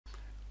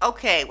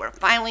Okay, we're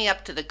finally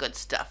up to the good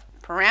stuff.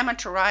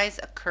 Parameterize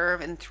a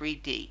curve in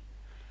 3D.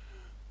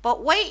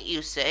 But wait,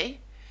 you say,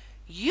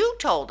 you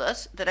told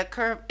us that a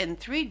curve in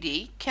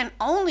 3D can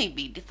only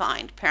be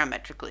defined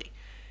parametrically.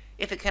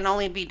 If it can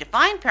only be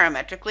defined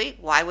parametrically,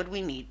 why would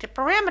we need to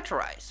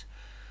parameterize?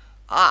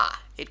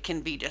 It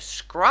can be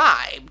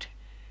described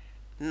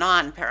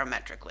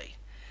non-parametrically.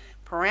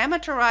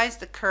 Parameterize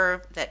the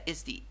curve that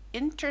is the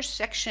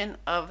intersection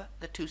of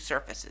the two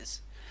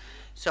surfaces.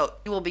 So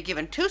you will be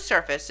given two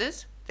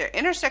surfaces, their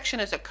intersection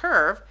is a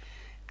curve,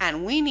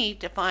 and we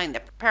need to find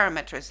the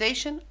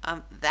parameterization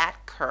of that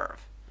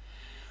curve.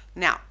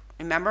 Now,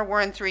 remember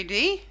we're in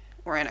 3D,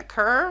 we're in a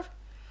curve.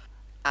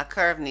 A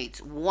curve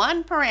needs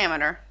one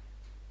parameter,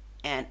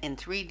 and in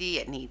 3D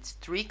it needs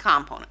three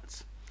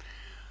components.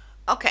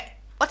 Okay,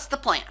 what's the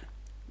plan?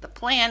 The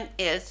plan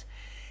is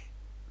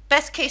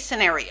best case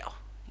scenario.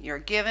 You're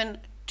given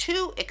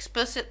two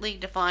explicitly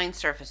defined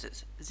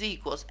surfaces, z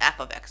equals f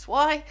of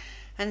xy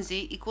and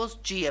z equals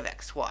g of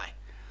xy.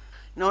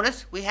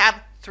 Notice we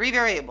have three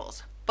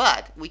variables,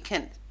 but we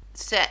can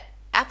set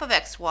f of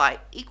xy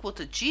equal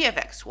to g of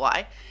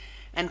xy,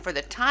 and for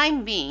the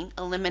time being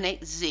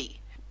eliminate z.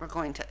 We're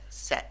going to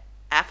set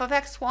f of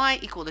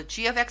xy equal to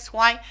g of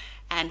xy,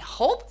 and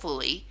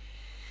hopefully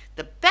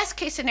the best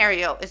case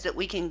scenario is that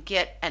we can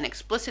get an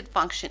explicit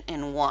function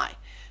in y.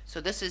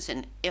 So this is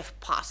an if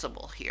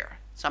possible here.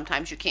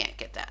 Sometimes you can't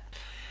get that.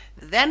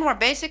 Then we're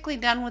basically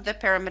done with the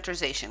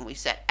parameterization. We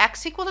set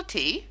x equal to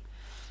t.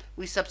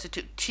 We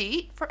substitute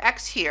t for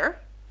x here.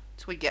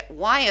 So we get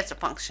y as a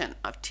function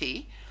of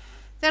t.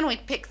 Then we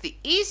pick the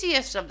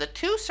easiest of the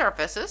two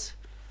surfaces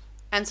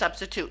and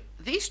substitute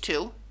these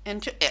two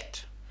into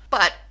it.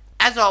 But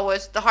as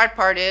always, the hard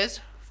part is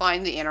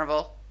find the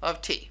interval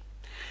of t.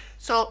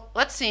 So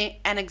let's see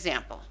an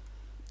example.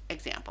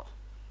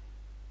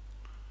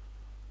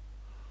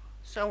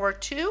 So we're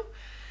to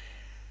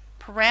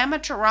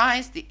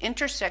parameterize the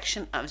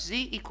intersection of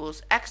z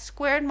equals x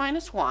squared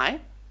minus y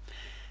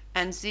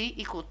and z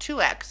equal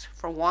 2x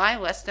for y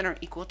less than or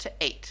equal to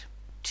 8.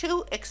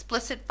 Two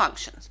explicit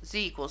functions,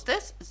 z equals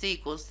this,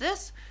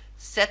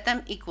 set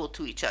them equal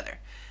to each other.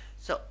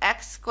 So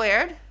x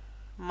squared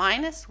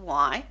minus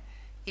y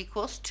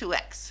equals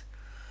 2x.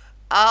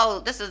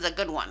 Oh, this is a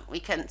good one. We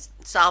can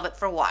solve it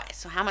for y.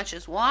 So how much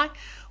is y?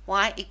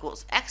 Y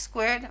equals x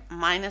squared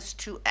minus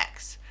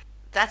 2x.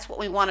 That's what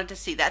we wanted to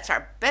see. That's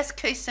our best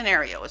case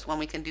scenario, is when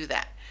we can do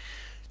that.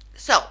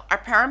 So our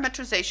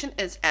parameterization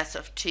is s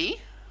of t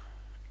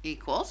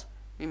equals,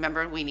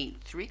 remember we need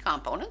three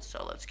components,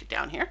 so let's get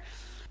down here.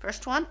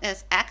 First one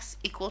is x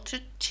equal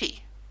to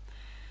t.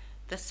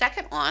 The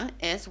second one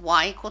is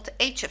y equal to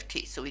h of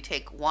t. So we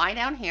take y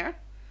down here,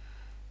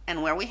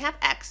 and where we have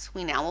x,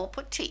 we now will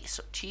put t.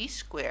 So t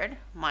squared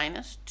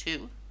minus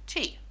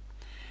 2t.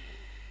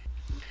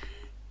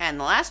 And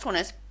the last one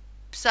is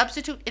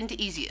substitute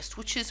into easiest.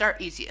 Which is our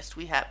easiest?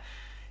 We have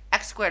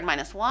x squared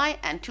minus y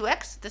and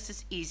 2x. This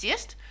is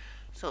easiest.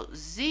 So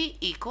z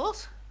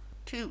equals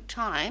 2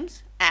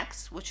 times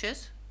x, which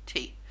is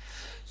t.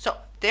 So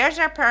there's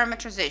our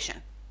parameterization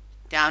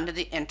down to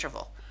the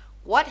interval.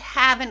 What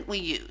haven't we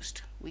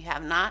used? We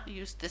have not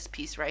used this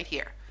piece right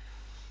here.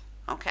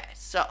 Okay,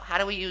 so how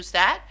do we use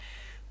that?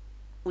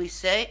 We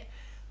say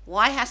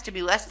y has to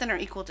be less than or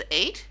equal to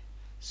 8.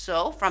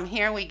 So from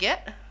here we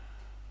get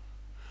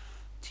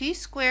t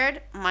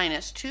squared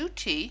minus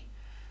 2t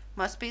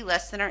must be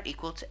less than or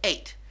equal to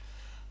 8.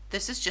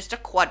 This is just a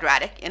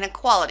quadratic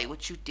inequality,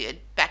 which you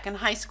did back in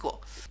high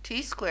school.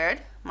 T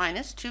squared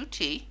minus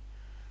 2t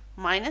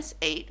minus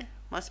 8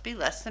 must be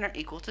less than or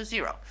equal to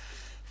 0.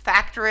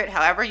 Factor it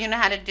however you know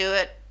how to do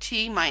it.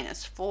 T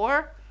minus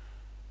 4,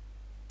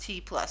 t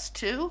plus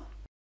 2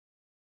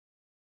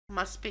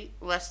 must be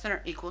less than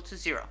or equal to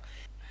 0.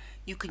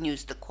 You can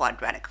use the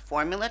quadratic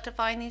formula to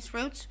find these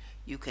roots.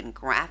 You can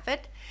graph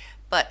it.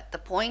 But the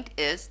point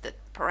is that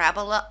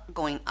parabola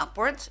going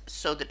upwards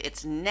so that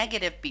it's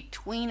negative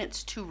between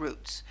its two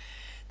roots.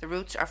 The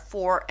roots are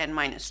 4 and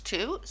minus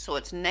 2, so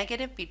it's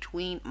negative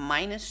between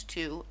minus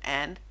 2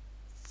 and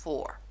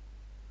 4.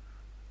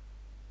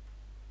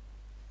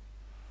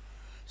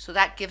 So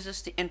that gives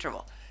us the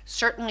interval.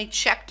 Certainly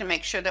check to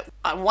make sure that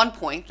on one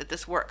point that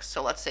this works.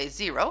 So let's say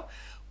 0.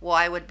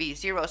 Y would be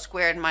 0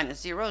 squared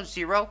minus 0,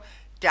 0,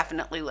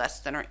 definitely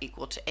less than or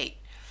equal to 8.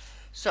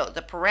 So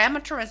the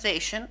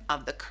parameterization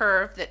of the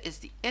curve that is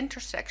the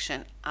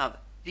intersection of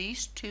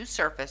these two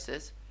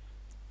surfaces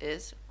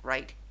is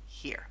right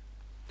here.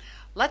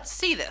 Let's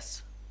see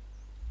this.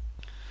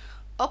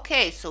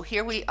 Okay, so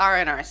here we are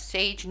in our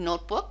Sage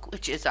notebook,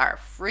 which is our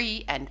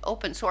free and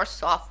open source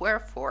software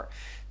for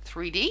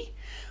 3D.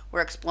 We're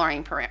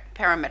exploring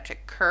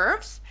parametric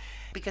curves.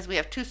 Because we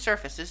have two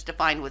surfaces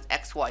defined with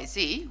x, y,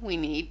 z, we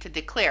need to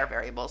declare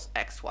variables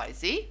x, y,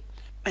 z.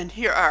 And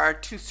here are our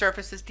two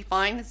surfaces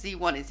defined.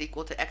 z1 is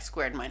equal to x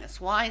squared minus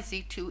y.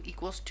 z2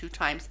 equals 2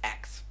 times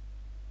x.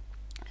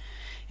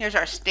 Here's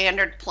our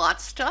standard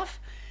plot stuff.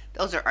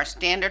 Those are our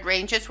standard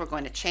ranges. We're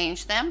going to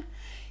change them.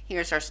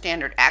 Here's our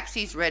standard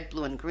axes, red,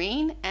 blue, and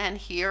green. And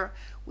here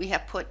we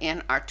have put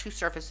in our two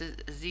surfaces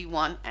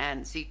Z1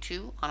 and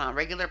Z2 on a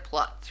regular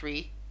plot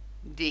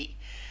 3D.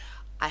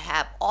 I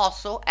have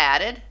also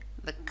added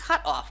the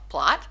cutoff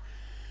plot,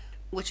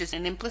 which is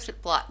an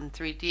implicit plot in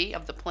 3D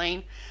of the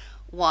plane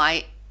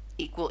y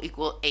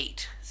equal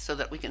 8, so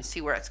that we can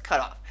see where it's cut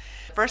off.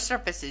 The first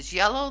surface is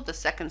yellow, the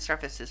second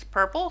surface is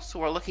purple, so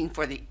we're looking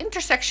for the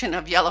intersection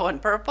of yellow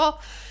and purple,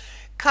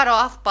 cut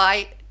off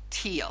by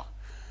teal.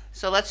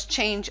 So let's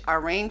change our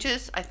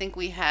ranges. I think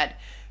we had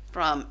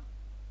from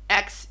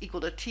x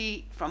equal to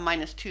t from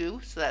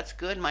 -2, so that's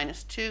good,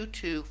 -2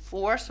 to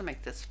 4, so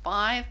make this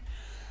 5.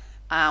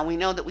 We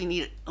know that we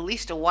need at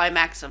least a y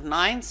max of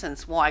 9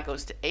 since y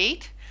goes to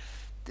 8.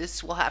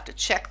 This will have to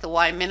check the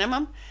y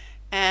minimum,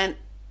 and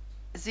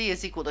z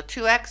is equal to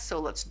 2x, so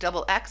let's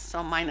double x,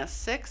 so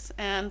 -6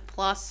 and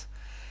plus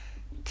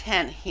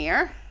 10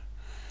 here.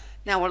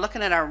 Now we're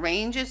looking at our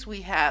ranges.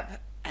 We have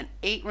an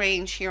 8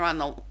 range here on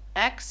the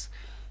x,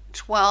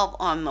 12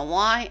 on the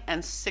y,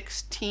 and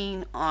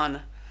 16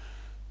 on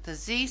the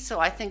z, so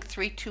I think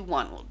 3, 2,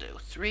 1 will do.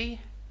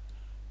 3,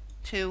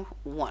 2,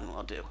 1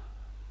 will do.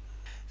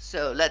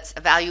 So let's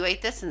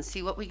evaluate this and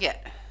see what we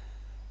get.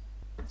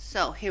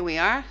 So here we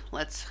are.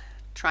 Let's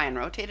try and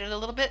rotate it a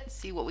little bit,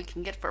 see what we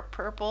can get for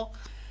purple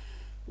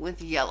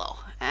with yellow.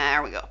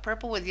 There we go.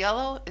 Purple with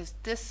yellow is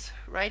this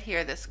right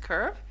here, this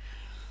curve.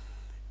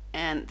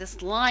 And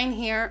this line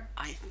here,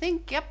 I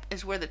think, yep,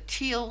 is where the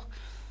teal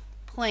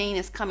plane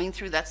is coming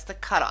through. That's the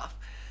cutoff.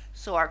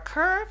 So our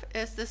curve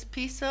is this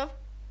piece of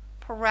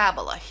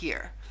parabola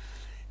here.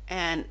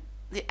 And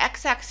the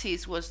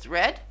x-axis was the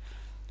red.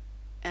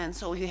 And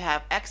so we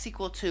have x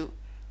equal to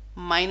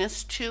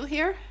 -2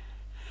 here,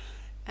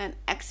 and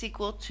x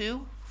equal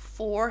to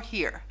 4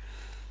 here.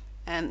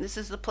 And this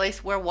is the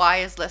place where y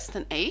is less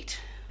than 8.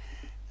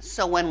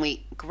 So when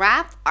we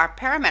graph our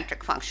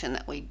parametric function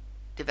that we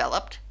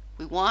developed,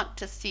 we want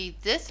to see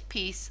this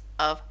piece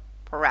of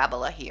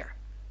parabola here.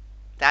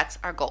 That's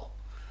our goal.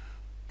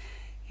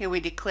 Here we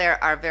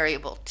declare our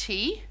variable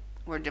t.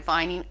 We're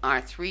defining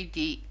our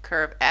 3D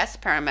curve S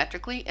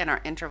parametrically in our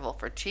interval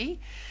for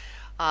t.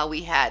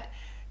 We had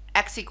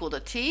x equal to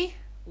t,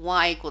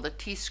 y equal to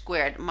t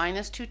squared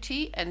minus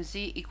 2t, and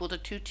z equal to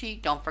 2t.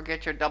 Don't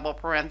forget your double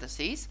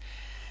parentheses.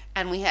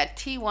 And we had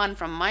t1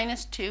 from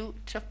 -2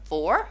 to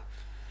 4.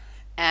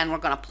 And we're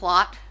going to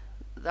plot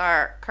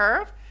our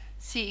curve.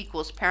 C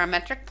equals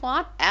parametric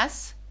plot,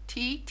 S,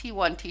 T,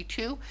 T1,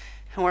 T2.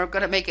 And we're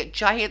going to make it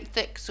giant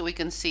thick so we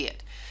can see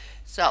it.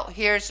 So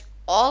here's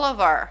all of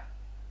our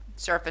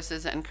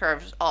surfaces and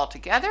curves all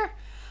together.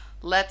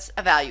 Let's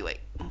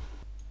evaluate.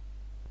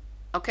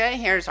 Okay,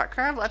 here's our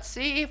curve. Let's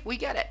see if we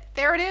get it.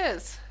 There it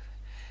is.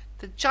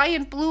 The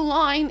giant blue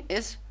line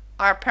is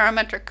our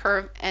parametric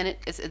curve, and it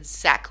is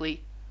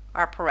exactly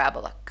our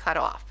parabola cut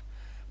off.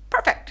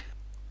 Perfect.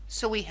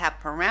 So we have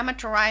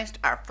parameterized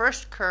our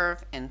first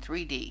curve in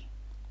 3D.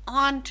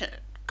 On to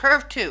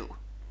curve 2.